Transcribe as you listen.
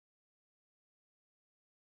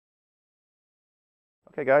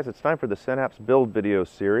Okay guys, it's time for the Synapse build video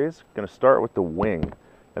series. I'm going to start with the wing.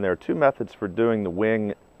 And there are two methods for doing the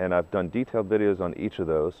wing, and I've done detailed videos on each of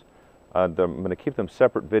those. I'm going to keep them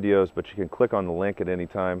separate videos, but you can click on the link at any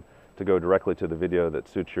time to go directly to the video that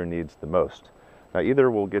suits your needs the most. Now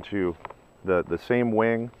either will get you the same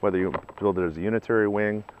wing, whether you build it as a unitary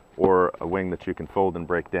wing or a wing that you can fold and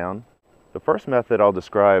break down. The first method I'll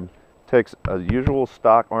describe takes a usual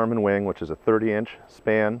stock Armin Wing, which is a 30-inch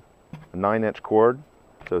span, a 9-inch cord,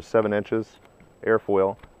 so 7 inches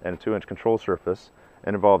airfoil, and a 2-inch control surface,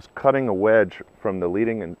 and involves cutting a wedge from the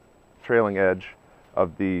leading and trailing edge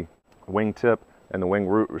of the wing tip and the wing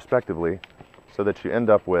root respectively, so that you end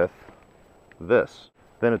up with this.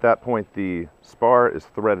 Then at that point the spar is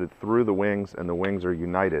threaded through the wings and the wings are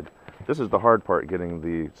united. This is the hard part, getting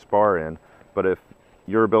the spar in, but if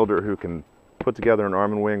you're a builder who can put together an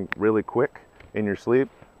Armin Wing really quick in your sleep,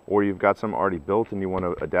 or you've got some already built and you want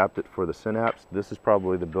to adapt it for the Synapse, this is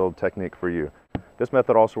probably the build technique for you. This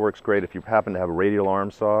method also works great if you happen to have a radial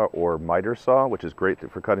arm saw or miter saw, which is great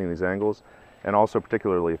for cutting these angles, and also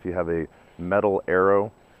particularly if you have a metal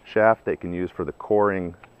arrow shaft that you can use for the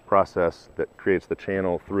coring process that creates the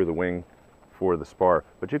channel through the wing for the spar.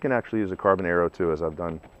 But you can actually use a carbon arrow too, as I've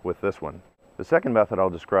done with this one. The second method I'll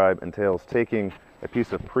describe entails taking a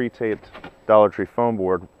piece of pre-taped Dollar Tree foam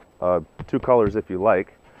board, two colors if you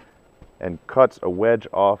like, and cuts a wedge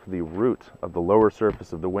off the root of the lower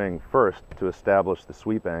surface of the wing first to establish the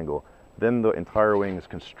sweep angle. Then the entire wing is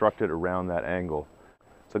constructed around that angle.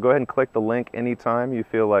 So go ahead and click the link anytime you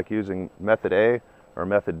feel like using method A or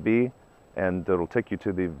method B, and it'll take you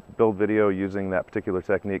to the build video using that particular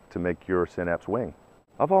technique to make your Synapse wing.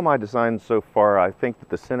 Of all my designs so far, I think that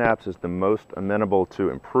the Synapse is the most amenable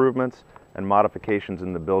to improvements and modifications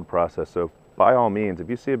in the build process. So by all means, if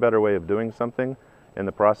you see a better way of doing something in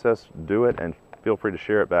the process, do it, and feel free to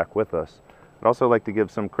share it back with us. I'd also like to give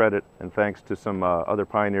some credit and thanks to some other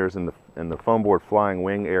pioneers in the foam board flying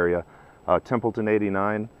wing area. Templeton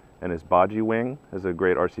 89 and his Baji wing has a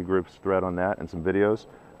great RC Groups thread on that and some videos.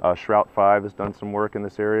 Shrout 5 has done some work in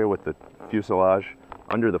this area with the fuselage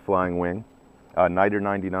under the flying wing. Niter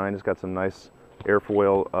 99 has got some nice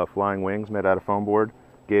airfoil flying wings made out of foam board.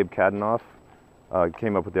 Gabe Kadenoff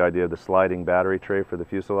came up with the idea of the sliding battery tray for the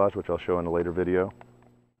fuselage, which I'll show in a later video.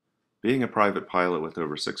 Being a private pilot with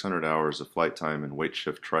over 600 hours of flight time in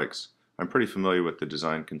weight-shift trikes, I'm pretty familiar with the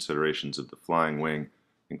design considerations of the flying wing,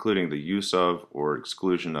 including the use of or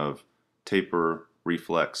exclusion of taper,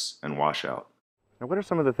 reflex, and washout. Now, what are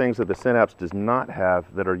some of the things that the Synapse does not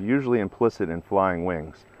have that are usually implicit in flying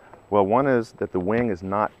wings? Well, one is that the wing is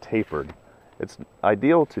not tapered. It's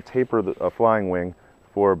ideal to taper a flying wing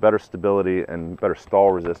for better stability and better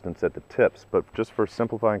stall resistance at the tips, but just for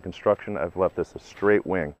simplifying construction, I've left this a straight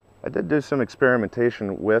wing. I did do some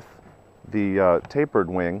experimentation with the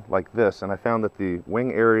tapered wing like this, and I found that the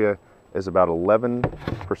wing area is about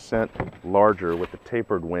 11% larger with the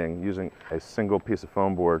tapered wing using a single piece of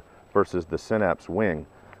foam board versus the Synapse wing.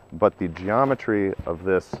 But the geometry of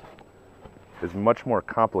this is much more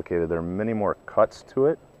complicated. There are many more cuts to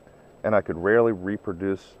it, and I could rarely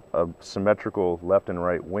reproduce a symmetrical left and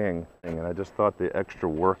right wing, and I just thought the extra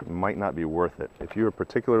work might not be worth it. If you are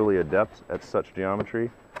particularly adept at such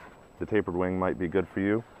geometry, the tapered wing might be good for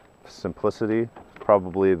you. Simplicity,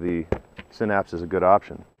 probably the Synapse is a good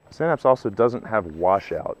option. Synapse also doesn't have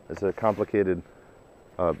washout. It's a complicated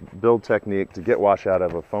build technique to get washout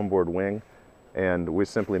of a foam board wing, and we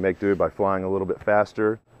simply make do by flying a little bit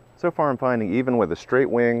faster. So far I'm finding, even with a straight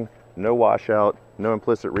wing, no washout, no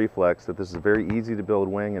implicit reflex, that this is a very easy to build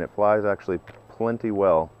wing, and it flies actually plenty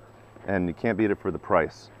well, and you can't beat it for the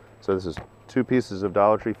price. So this is 2 pieces of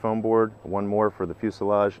Dollar Tree foam board, 1 more for the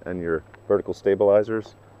fuselage and your vertical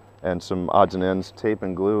stabilizers, and some odds and ends. Tape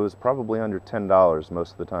and glue is probably under $10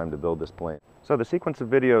 most of the time to build this plane. So the sequence of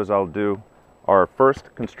videos I'll do are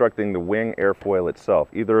first constructing the wing airfoil itself,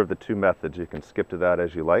 either of the 2 methods. You can skip to that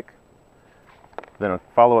as you like. Then a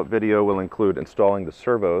follow-up video will include installing the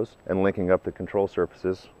servos and linking up the control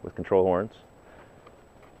surfaces with control horns.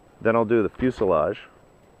 Then I'll do the fuselage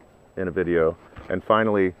in a video, and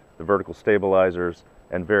finally the vertical stabilizers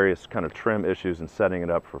and various kind of trim issues and setting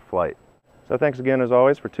it up for flight. So thanks again as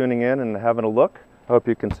always for tuning in and having a look. I hope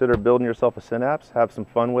you consider building yourself a Synapse, have some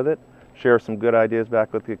fun with it, share some good ideas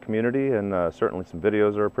back with the community, and certainly some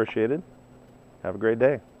videos are appreciated. Have a great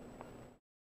day.